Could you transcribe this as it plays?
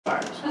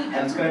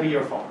and it's going to be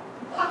your fault.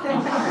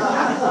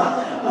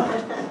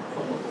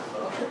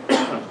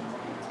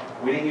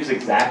 We didn't use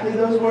exactly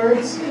those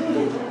words,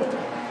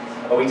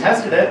 but we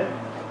tested it.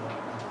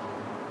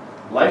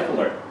 Life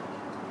Alert.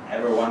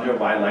 Ever wonder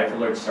why Life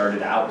Alert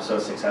started out so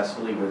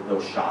successfully with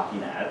those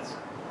shocking ads?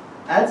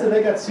 Ads that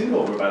they got sued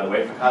over, by the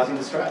way, for causing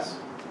distress.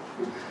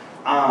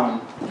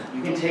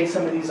 You can take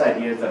some of these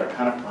ideas that are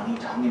kind of funny,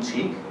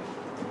 tongue-in-cheek,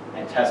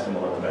 and test them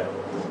a little bit.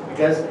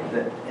 Because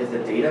if the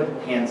data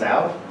pans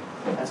out,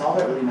 that's all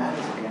that really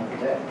matters at the end of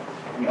the day.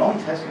 And you're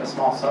only testing a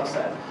small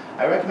subset.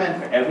 I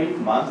recommend for every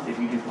month, if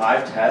you do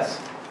 5 tests,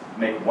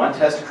 make 1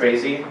 test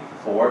crazy,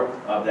 4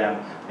 of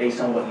them based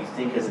on what you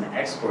think as an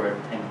expert,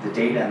 and the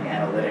data and the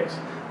analytics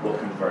will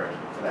convert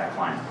for that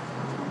client.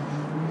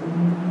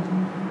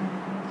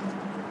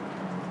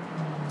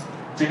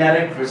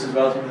 Genetic versus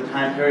relative to the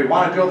time period.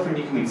 Want a girlfriend,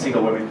 you can meet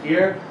single women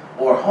here,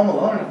 or home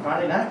alone on a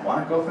Friday night.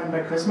 Want a girlfriend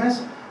by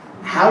Christmas?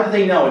 How do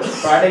they know it's a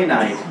Friday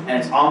night and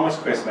it's almost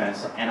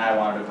Christmas and I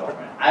wanted a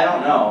girlfriend? I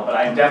don't know, but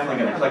I'm definitely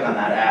going to click on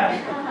that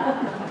ad.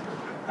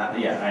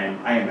 Yeah,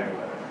 I am very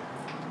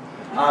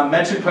good.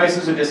 Mention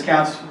prices or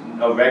discounts,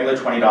 a regular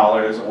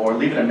 $20, or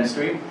leave it a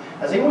mystery.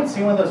 Has anyone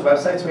seen one of those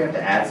websites where you have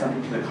to add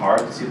something to the cart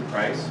to see the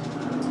price?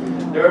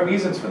 There are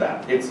reasons for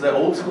that. It's the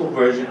old school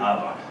version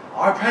of,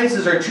 our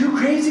prices are too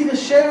crazy to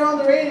share on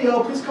the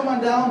radio. Please come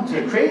on down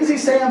to Crazy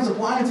Sam's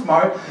Appliance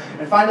Mart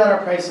and find out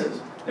our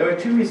prices. There are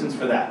 2 reasons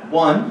for that.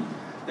 One,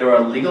 there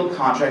are legal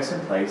contracts in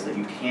place that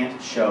you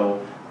can't show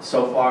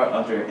so far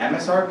under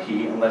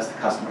MSRP unless the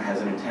customer has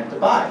an intent to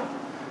buy.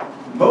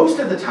 Most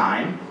of the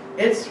time,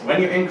 it's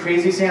when you're in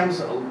Crazy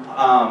Sam's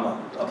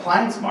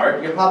Appliance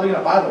Mart, you're probably going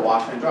to buy the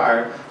washer and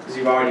dryer because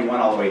you've already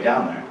went all the way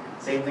down there.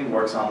 Same thing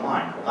works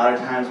online. A lot of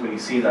times when you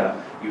see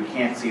you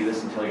can't see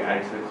this until you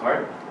add it to the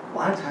cart, a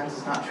lot of times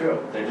it's not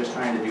true. They're just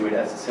trying to do it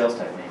as a sales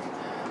technique.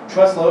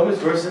 Trust logos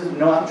versus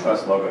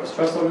non-trust logos.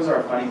 Trust logos are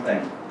a funny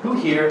thing. Who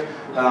here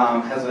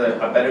has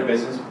a Better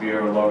Business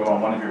Bureau logo on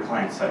one of your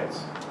client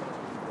sites?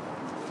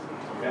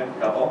 Okay, a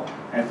couple.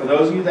 And for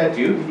those of you that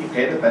do, you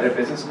pay the Better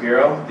Business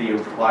Bureau the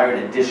required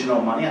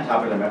additional money on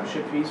top of their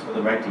membership fees for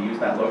the right to use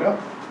that logo?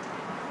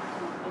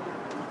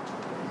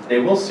 They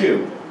will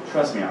sue.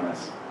 Trust me on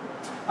this.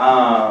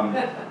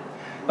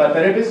 But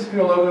Better Business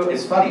Bureau logo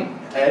is funny.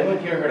 Anyone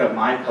here heard of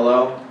My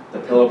Pillow, the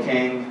Pillow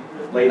King,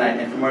 late night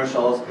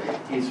infomercials?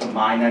 He's from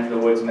my neck of the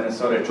woods,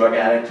 Minnesota, drug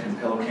addict and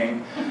Pillow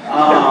King.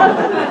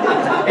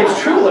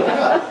 It's true, look it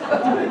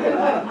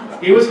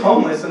up. He was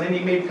homeless and then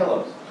he made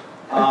pillows.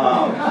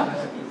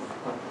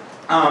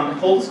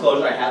 Full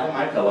disclosure, I have on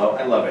My Pillow,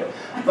 I love it.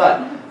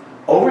 But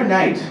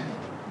overnight,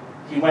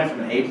 he went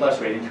from an A+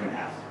 rating to an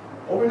F.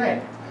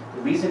 Overnight.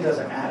 The reason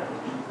doesn't matter,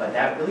 but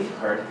that really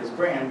hurt his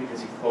brand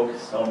because he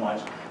focused so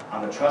much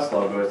on the trust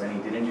logos and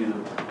he didn't do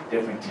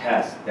different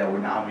tests that were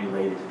not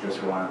related to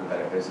just one of the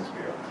Better Business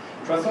Bureau.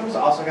 Trust logos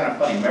are also kind of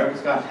funny.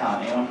 America's Got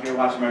Talent. Anyone here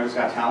watch America's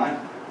Got Talent?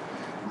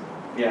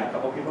 Yeah, a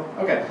couple people?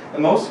 Okay. The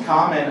most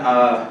common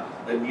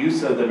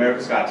use of the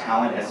America's Got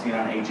Talent as seen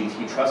on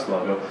AGT Trust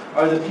logo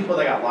are the people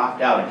that got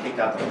locked out and kicked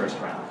out the first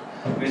round.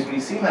 Because when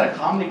you see them at a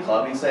comedy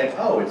club and you say,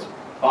 oh, it's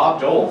Bob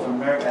Dole from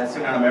as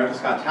seen on America's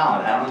Got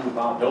Talent. I don't know who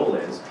Bob Dole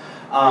is.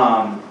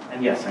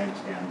 And yes, I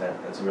understand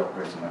that that's a real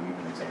person. I'm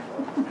giving an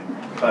example.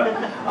 But,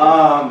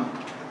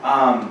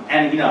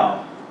 and you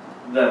know,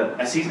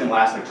 a season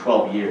lasts like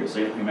 12 years, so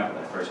you don't remember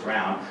that first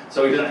round.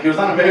 So he was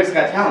on America's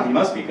Got Talent, he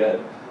must be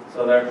good.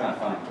 So they're kind of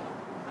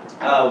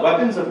funny.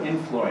 Weapons of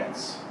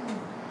influence.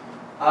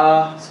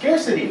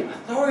 Scarcity,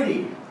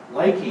 authority,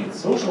 liking,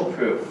 social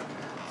proof.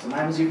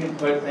 Sometimes you can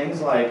put things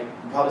like,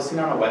 you've probably seen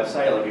on a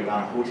website, like you're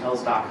on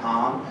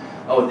hotels.com,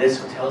 oh, this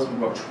hotel's been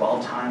booked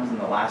 12 times in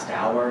the last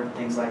hour,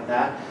 things like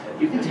that.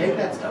 You can take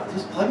that stuff.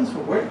 There's plugins for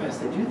WordPress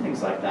that do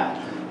things like that.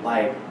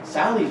 Like,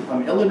 Sally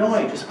from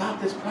Illinois just bought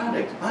this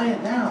product, buy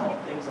it now,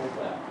 things like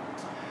that.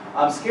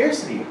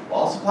 Scarcity,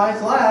 while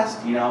supplies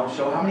last, you know,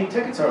 show how many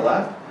tickets are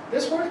left.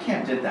 This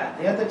WordCamp did that.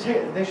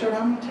 They showed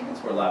how many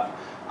tickets were left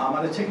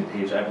on the ticket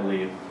page, I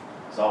believe.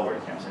 It's all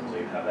WordCamps, I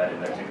believe, have that in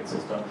their ticket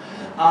system.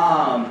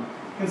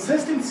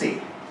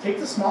 Consistency, take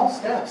the small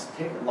steps,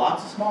 take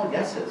lots of small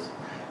yeses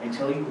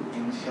until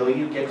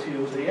you get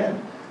to the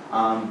end.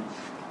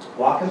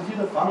 Walk them through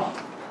the funnel.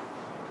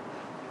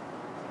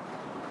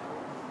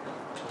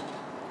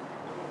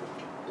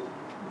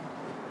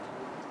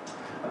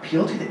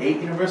 Appeal to the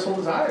 8 universal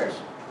desires.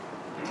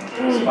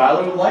 Spiral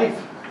of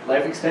life,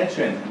 life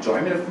extension,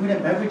 enjoyment of food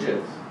and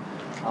beverages,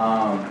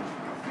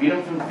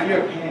 freedom from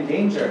fear, pain, and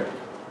danger,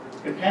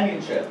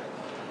 companionship,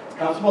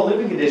 comfortable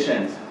living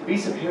conditions, be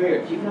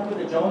superior, keeping up with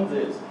the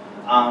Joneses.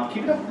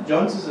 Keeping up with the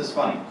Joneses is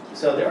funny.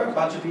 So there are a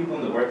bunch of people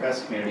in the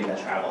WordPress community that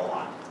travel a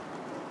lot.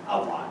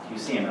 You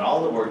see them at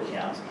all the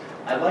WordCamps.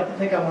 I'd like to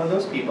think I'm one of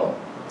those people.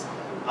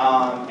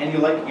 And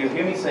you'll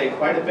hear me say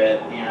quite a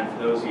bit, and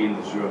for those of you in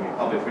this room, you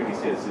probably heard me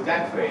say this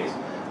exact phrase.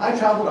 I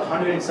traveled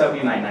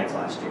 179 nights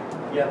last year.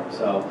 Yep.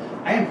 So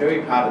I am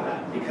very proud of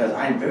that because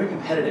I am very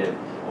competitive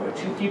over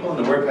 2 people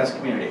in the WordPress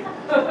community.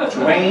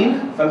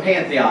 Dwayne from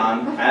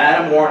Pantheon and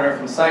Adam Warner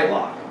from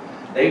SiteLock.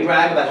 They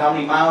brag about how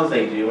many miles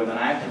they do, and then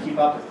I have to keep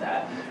up with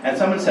that. And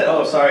someone said,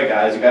 oh, sorry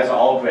guys, you guys are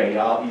all great.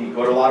 You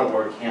go to a lot of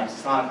work camps.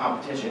 It's not a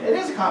competition. It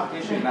is a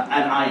competition, and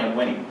I am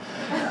winning.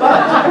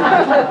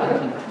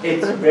 But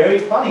it's very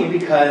funny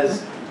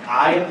because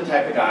I am the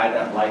type of guy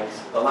that likes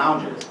the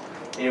lounges.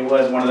 It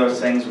was one of those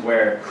things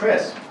where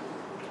Chris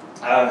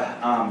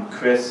Edwards,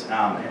 jeez.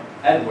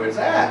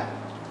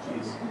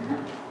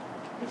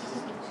 This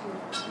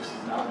is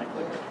not my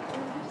clicker.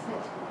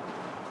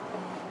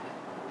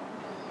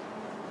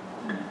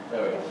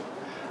 There we go.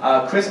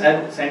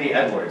 Sandy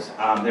Edwards,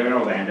 they're in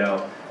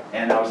Orlando,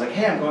 and I was like,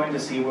 hey, I'm going to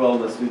SeaWorld,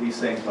 let's do these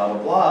things, blah,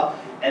 blah, blah.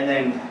 And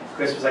then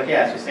Chris was like,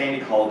 yeah, so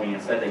Sandy called me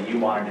and said that you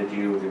wanted to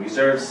do the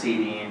reserved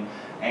seating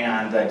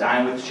and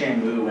Dine with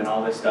Shamu and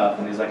all this stuff,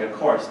 and he's like, a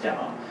course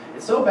demo.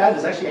 It's so bad,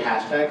 there's actually a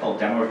hashtag called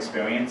Demo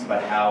Experience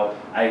about how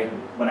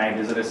when I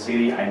visit a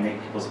city, I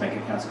make people's bank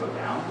accounts go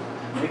down.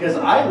 Because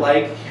I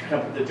like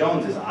the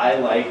Joneses, I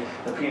like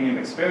the premium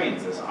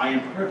experiences. I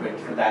am perfect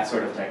for that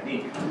sort of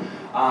technique.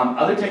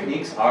 Other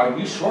techniques are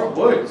use short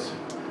words.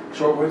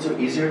 Short words are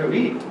easier to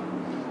read.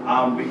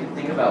 We can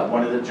think about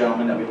one of the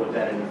gentlemen that we looked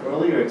at in an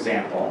earlier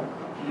example.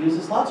 He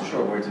uses lots of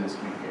short words in his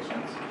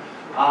communications.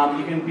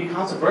 You can be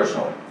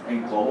controversial.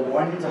 And global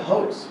warming is a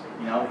hoax.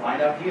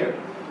 Find out here.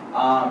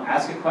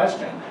 Ask a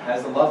question.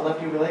 Has the love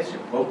left your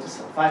relationship? Vote to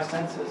 5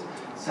 senses.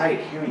 Sight,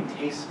 hearing,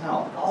 taste,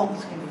 smell. All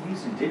this can be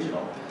used in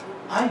digital.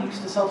 I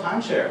used to sell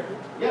timeshare.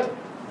 Yep,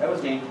 that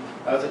was me.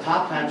 I was the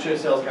top timeshare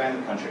sales guy in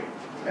the country.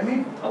 I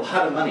made a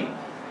lot of money.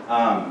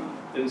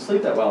 Didn't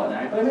sleep that well at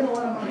night, but I made a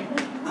lot of money.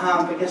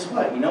 But guess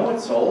what? You know what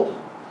sold?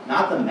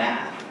 Not the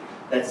math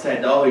that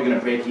said, oh, you're going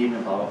to break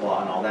even, blah, blah, blah,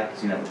 and all that,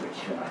 because you never break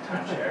even on a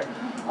timeshare.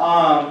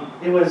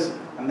 It was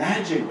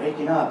imagine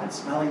waking up and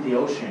smelling the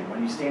ocean when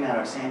you're staying at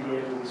our San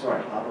Diego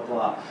resort, blah, blah,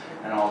 blah,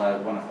 and all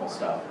that wonderful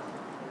stuff.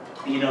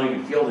 You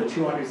can feel the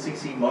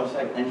 200cc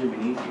motorcycle engine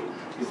beneath you,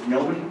 because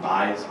nobody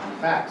buys on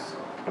facts.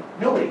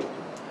 Nobody.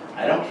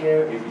 I don't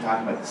care if you're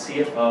talking about the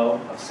CFO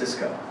of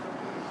Cisco,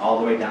 all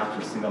the way down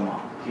to a single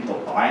mom. People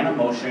buy an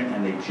emotion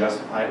and they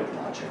justify it with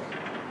logic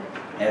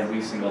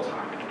every single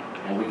time.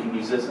 And we can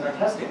use this in our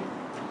testing.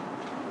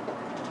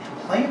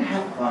 Play and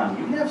have fun.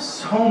 You can have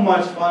so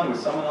much fun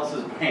with someone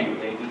else's brain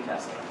with A/B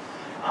testing.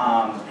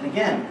 And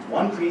again,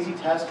 one crazy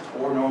test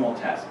or normal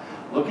test.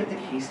 Look at the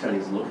case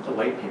studies, look at the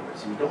white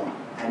papers.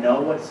 I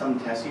know what some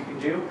tests you can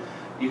do.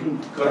 You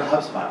can go to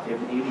HubSpot, they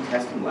have an A/B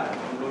testing lab. You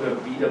can go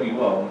to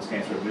VWO, which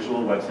stands for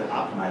Visual Website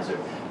Optimizer.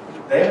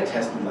 They have a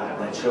testing lab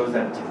that shows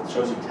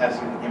you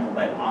tests you can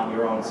implement on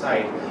your own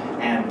site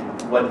and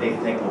what they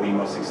think will be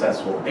most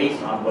successful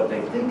based on what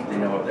they think they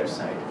know of their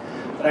site.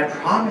 But I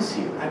promise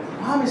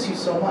you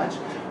so much,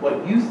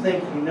 what you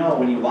think you know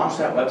when you launch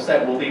that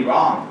website will be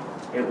wrong.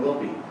 It will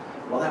be.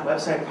 Will that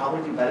website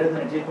probably do better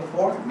than it did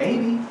before?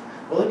 Maybe.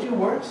 Will it do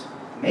worse?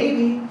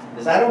 Maybe.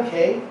 Is that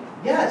okay?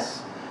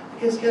 Yes.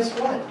 Because guess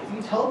what? If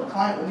you tell the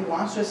client when you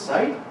launch this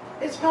site,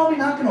 it's probably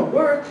not going to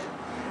work.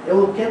 It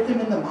will get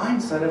them in the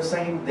mindset of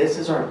saying, this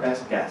is our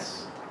best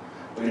guess.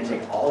 We're going to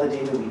take all the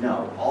data we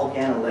know, all the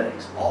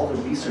analytics, all the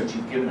research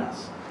you've given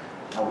us,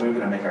 and we're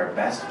going to make our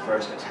best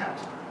first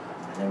attempt.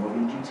 And then we're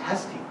going to do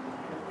testing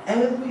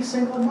every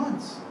single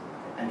month.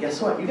 And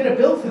guess what? You get a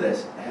bill for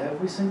this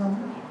every single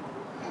month.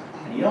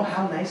 And you know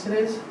how nice it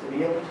is to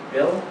be able to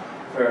bill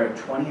for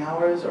 20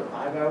 hours or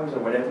 5 hours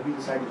or whatever you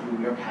decide to do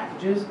in your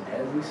packages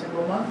every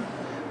single month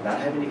without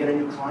having to get a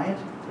new client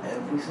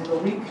every single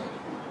week.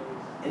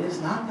 It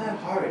is not that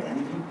hard, and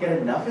if you get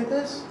enough of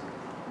this,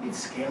 it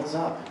scales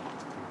up.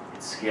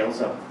 It scales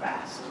up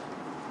fast.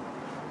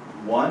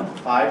 One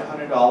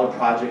 $500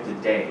 project a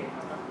day,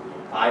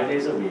 5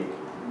 days a week,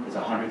 is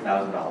 $100,000 a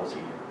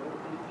year.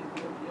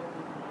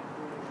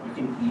 You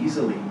can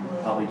easily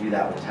probably do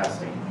that with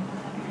testing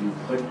if you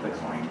put the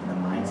client in the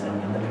mindset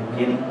in the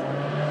beginning.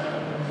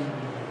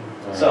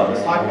 So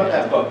let's talk about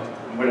that book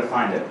and where to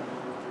find it.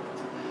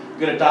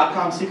 Go to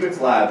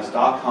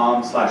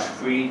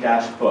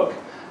dotcomsecretslabs.com/free-book.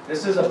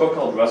 This is a book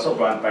called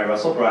by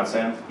Russell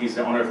Brunson. He's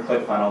the owner of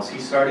ClickFunnels. He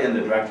started in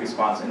the direct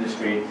response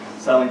industry,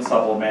 selling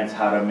supplements,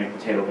 how to make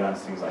potato guns,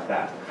 things like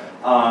that.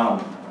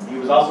 He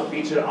was also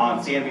featured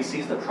on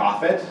CNBC's The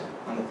Profit,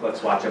 on the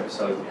FlexWatch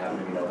episode, if you happen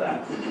to know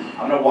that.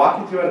 I'm going to walk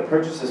you through how to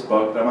purchase this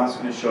book, but I'm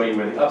also going to show you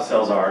where the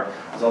upsells are,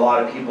 because a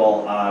lot of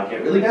people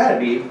get really mad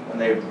at me when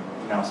they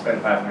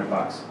spend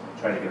 $500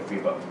 trying to get a free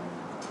book.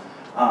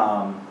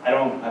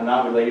 I'm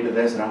not related to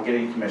this, I don't get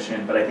any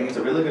commission, but I think it's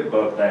a really good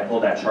book that I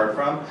pulled that chart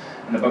from,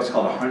 and the book's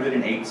called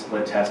 108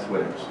 Split Test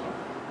Winners.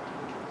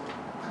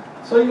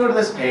 So you go to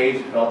this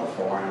page, fill out the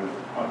form,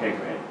 okay,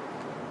 great.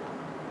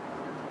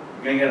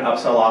 You're going to get an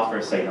upsell offer,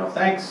 say no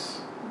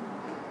thanks.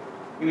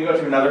 You're going to go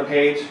to another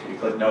page, you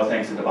click no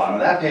thanks at the bottom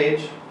of that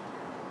page.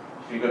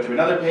 You go to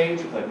another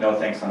page, you click no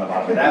thanks on the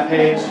bottom of that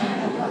page.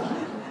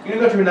 You're going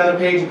to go to another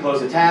page and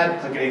close the tab,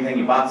 click anything,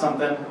 you bought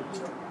something.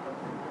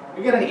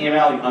 You get an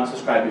email, you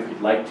unsubscribe if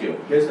you'd like to.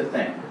 Here's the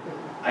thing.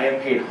 I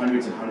have paid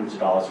hundreds and hundreds of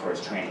dollars for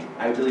his training.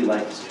 I really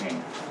like his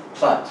training.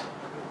 But,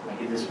 I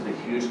give this with a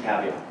huge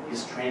caveat.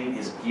 His training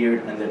is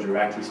geared in the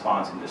direct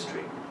response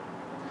industry.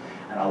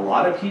 And a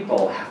lot of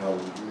people have a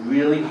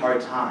really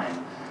hard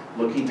time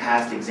looking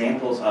past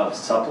examples of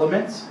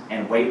supplements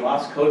and weight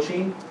loss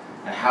coaching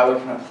and how it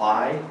can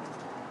apply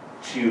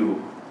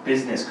to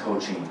business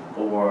coaching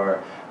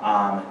or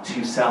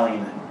to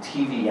selling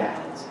TV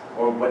ads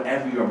or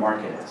whatever your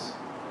market is.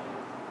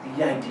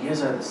 The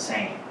ideas are the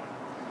same.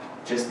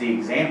 Just the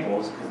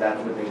examples, because that's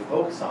what they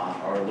focus on,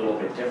 are a little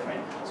bit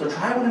different. So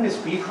try one of his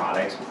free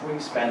products before you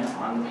spend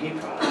on the paid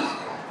products.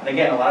 And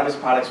again, a lot of his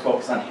products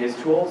focus on his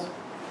tools.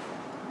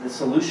 The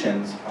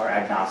solutions are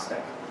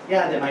agnostic.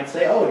 Yeah, they might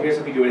say, oh, here's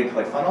how we do it in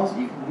ClickFunnels.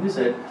 You can use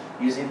it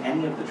using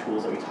any of the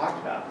tools that we talked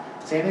about.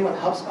 Same thing with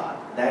HubSpot.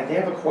 They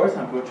have a course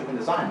on growth-driven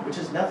design, which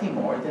is nothing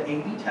more than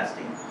A/B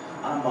testing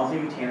on a monthly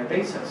retainer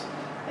basis.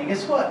 And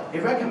guess what?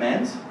 It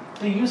recommends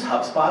to use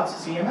HubSpot's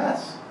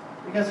CMS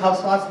because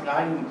HubSpot's the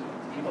guy who,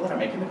 the people that are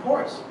making the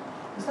course.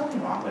 There's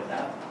nothing wrong with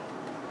that.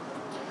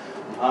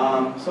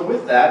 So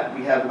with that,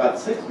 we have about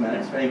 6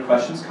 minutes for any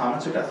questions,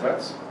 comments, or death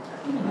threats.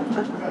 I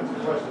have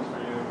 2 questions for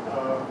you.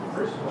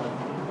 First one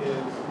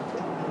is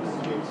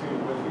speak to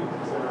what you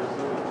consider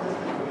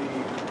statistically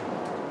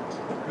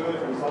good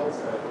results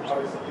set.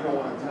 Obviously, you don't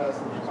want to test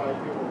and find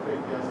people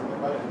click yes on the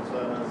button, so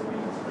that doesn't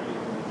mean it's great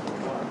and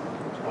it's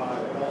one.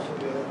 And also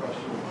the other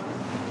question,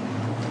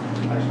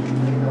 actually,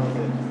 I think that was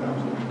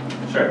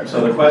it. Sure.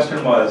 So the question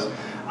was,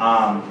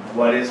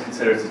 what is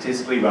considered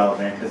statistically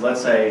relevant? Because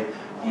let's say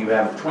you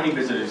have 20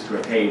 visitors to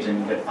a page and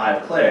you get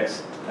 5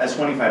 clicks, that's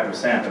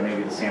 25%, but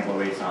maybe the sample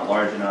rate's not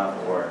large enough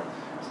or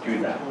do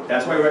that.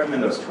 That's why I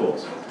recommend those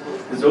tools.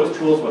 Because those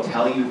tools will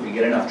tell you if you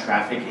get enough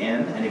traffic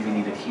in and if you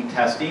need to keep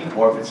testing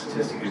or if it's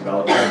statistically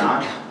relevant or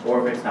not,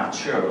 or if it's not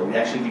sure. We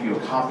actually give you a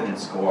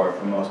confidence score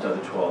for most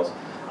other tools.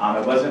 I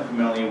wasn't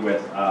familiar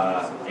with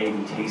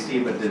A/B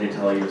Tasty, but did it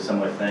tell you a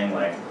similar thing?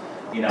 Like,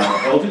 you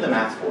know, it'll do the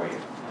math for you.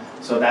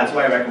 So that's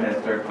why I recommend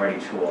a third-party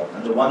tool.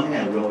 And the one thing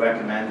I will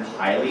recommend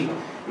highly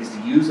is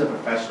to use a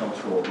professional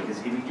tool, because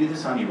if you do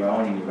this on your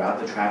own and you route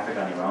the traffic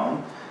on your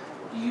own,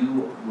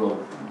 you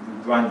will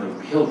run the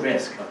real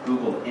risk of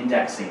Google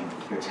indexing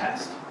your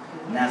test.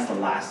 And that's the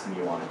last thing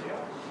you want to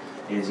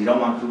do, is you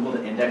don't want Google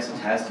to index a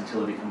test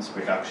until it becomes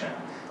production.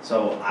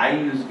 So I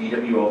use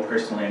VWO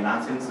personally. I'm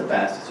not saying it's the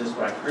best, it's just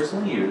what I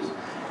personally use.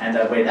 And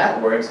the way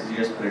that works is you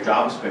just put a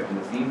JavaScript in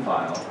the theme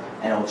file,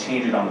 and it'll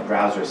change it on the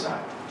browser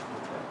side,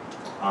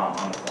 on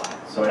the fly.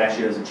 So it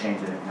actually doesn't change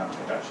anything on the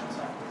production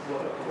side.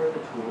 What were the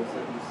tools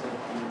that you said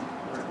you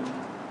recommend?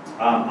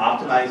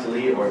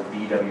 Optimizely or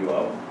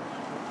VWO,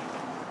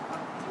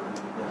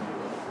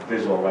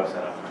 Visual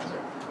Website Optimizer,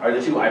 are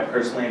the 2 I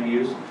personally have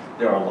used.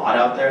 There are a lot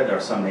out there. There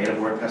are some native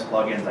WordPress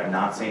plugins. I'm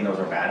not saying those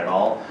are bad at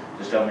all.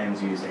 This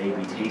gentleman's used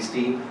A/B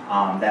Tasty.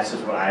 That's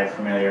just what I have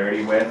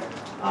familiarity with.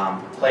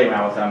 Play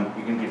around with them.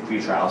 You can get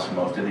free trials for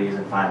most of these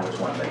and find which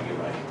ones that you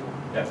like.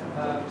 Yep.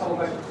 Couple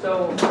questions.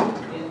 So,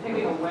 in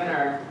picking a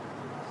winner,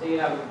 so you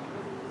have,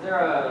 is there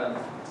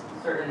a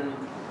certain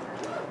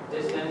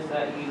distance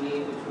that you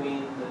need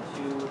between the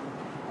 2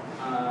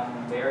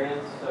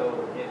 variants?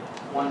 So if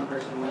one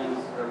person wins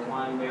or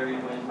one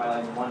variant wins by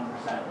like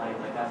 1%,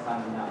 like that's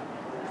not enough.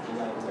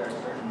 Is there a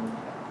certain?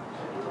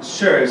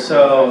 Sure.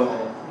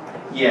 So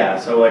yeah.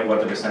 So like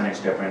what the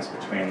percentage difference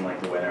between like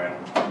the winner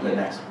and the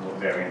next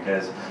variant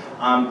is.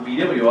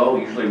 VWO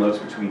usually looks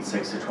between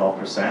 6 to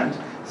 12%.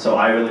 So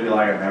I really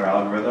rely on their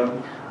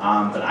algorithm.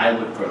 But I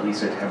look for at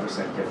least a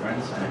 10%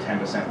 difference and a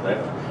 10%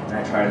 lift, and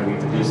I try to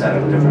reproduce that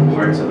in different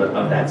parts of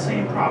that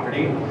same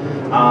property.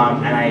 And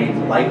I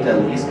like to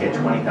at least get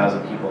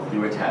 20,000 people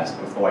through a test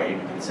before I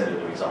even consider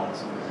the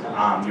results.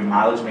 Your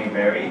mileage may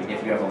vary.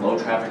 If you have a low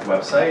traffic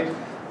website,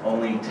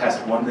 only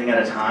test one thing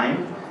at a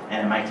time,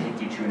 and it might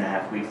take you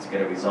 2.5 weeks to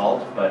get a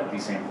result, but the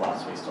same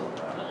philosophy still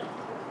applies.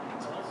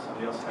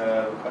 Somebody else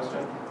have a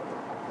question?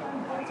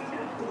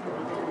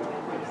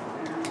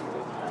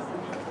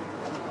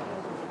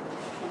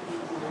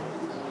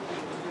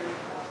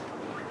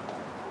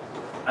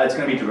 It's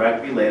going to be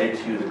directly related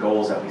to the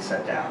goals that we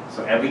set down.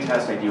 So every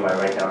test I do, I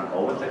write down a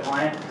goal with the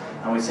client,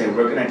 and we say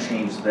we're going to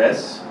change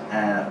this,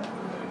 and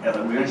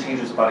we're going to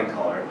change this button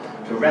color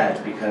to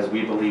red because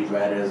we believe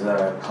red is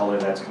a color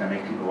that's going to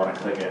make people want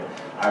to click it.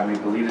 We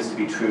believe this to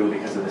be true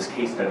because of this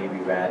case study we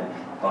read,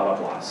 blah, blah,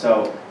 blah.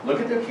 So look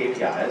at their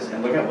KPIs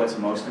and look at what's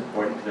most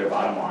important to their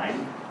bottom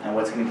line and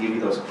what's going to give you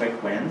those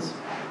quick wins,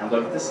 and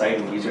look at the site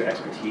and use your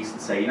expertise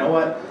and say, you know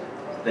what?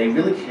 They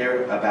really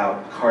care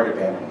about cart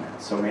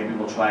abandonment, so maybe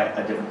we'll try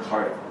a different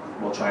cart.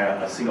 We'll try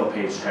a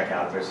single-page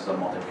checkout versus a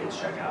multi-page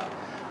checkout.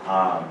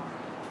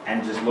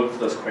 And just look for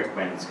those quick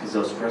wins, because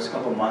those first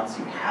couple months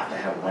you have to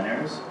have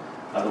winners.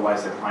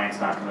 Otherwise, the client's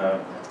not going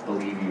to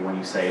believe you when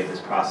you say this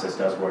process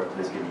does work,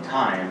 please give me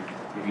time.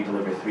 If you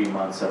deliver 3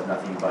 months of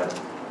nothing but,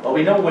 well,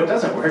 we know what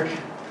doesn't work.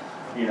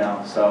 You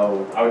know,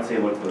 so I would say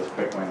look for those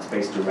quick wins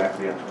based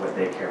directly on what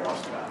they care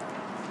most about.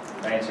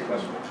 Did I answer your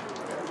question?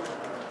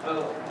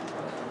 Oh.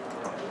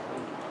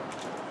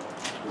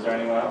 Is there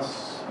anyone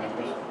else?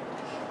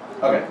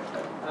 Okay.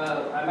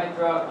 I might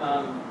throw out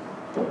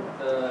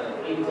the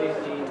A/B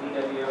Tasty,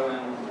 VWO,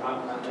 and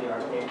obviously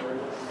our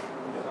papers.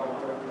 So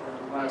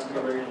one of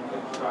the versions you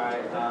could try.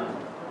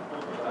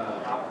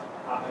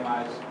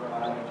 optimized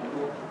by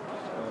Google?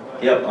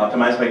 Yep,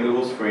 Optimized by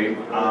Google's free.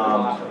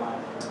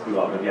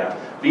 Google, yeah.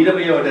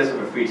 VWO does have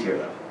a free tier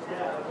though.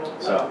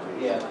 So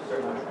Yeah,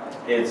 certainly.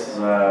 it's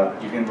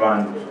you can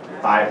run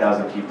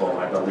 5,000 people,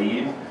 I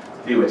believe,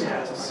 through a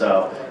test.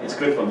 So it's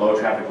good for low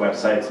traffic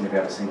websites and if you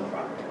have a single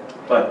product.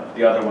 But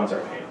the other ones are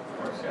paid, of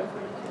course. Yeah.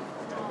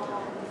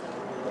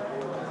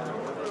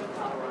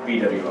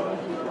 VWO.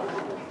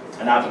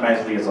 And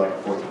Optimized is like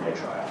a 14-day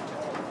trial.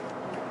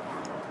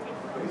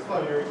 Based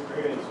on your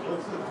experience,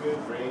 what's a good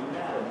range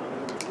for a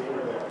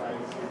consumer that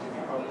finds it to be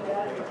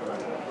complicated?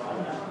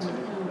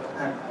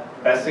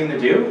 Best thing to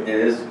do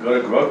is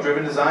go to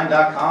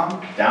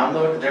growthdrivendesign.com,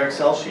 download their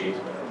Excel sheet,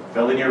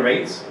 fill in your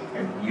rates,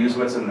 and use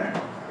what's in there.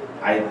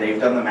 They've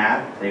done the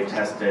math. They've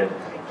tested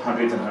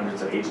hundreds and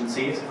hundreds of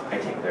agencies. I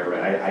take their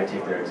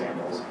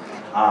examples,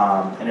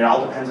 and it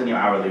all depends on your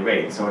hourly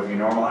rate. So if your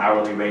normal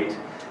hourly rate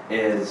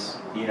is,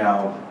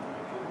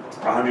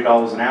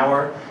 $100 an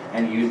hour,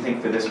 and you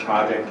think for this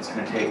project it's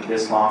going to take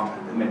this long,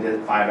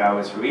 5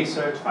 hours for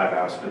research, 5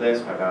 hours for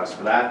this, 5 hours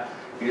for that,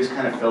 you just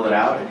kind of fill it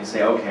out and you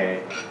say,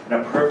 okay, in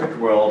a perfect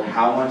world,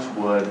 how much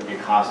would it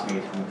cost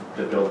me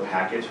to build a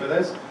package for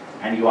this?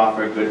 And you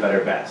offer a good,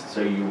 better, best.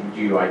 So you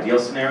do your ideal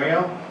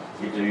scenario,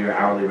 you do your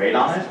hourly rate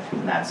on it,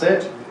 and that's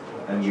it.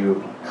 Then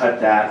you cut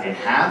that in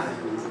half,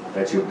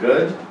 that's your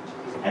good,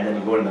 and then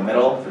you go in the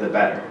middle for the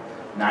better.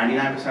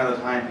 99% of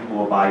the time, people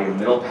will buy your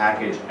middle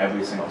package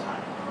every single time.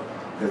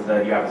 Because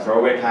you have a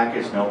throwaway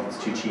package, nope, it's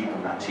too cheap,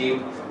 I'm not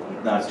cheap.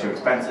 No, it's too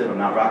expensive, I'm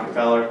not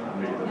Rockefeller, I'm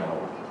gonna do the middle one.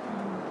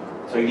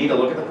 So you need to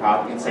look at the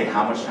product and say,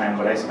 how much time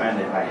would I spend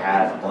if I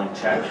had a blank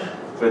check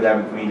for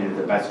them me to do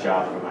the best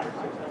job for my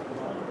client?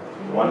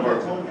 One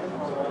word.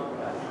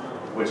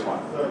 Which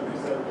one?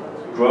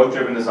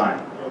 Growth-driven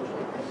design.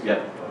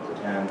 Yep.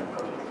 And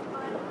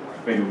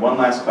maybe one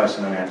last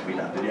question, then we have to be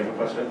done. Did you have a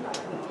question?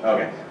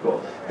 Okay,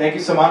 cool. Thank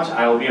you so much.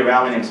 I will be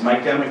around. My name's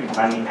Mike Dem. You can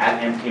find me at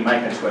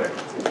MPMike on Twitter.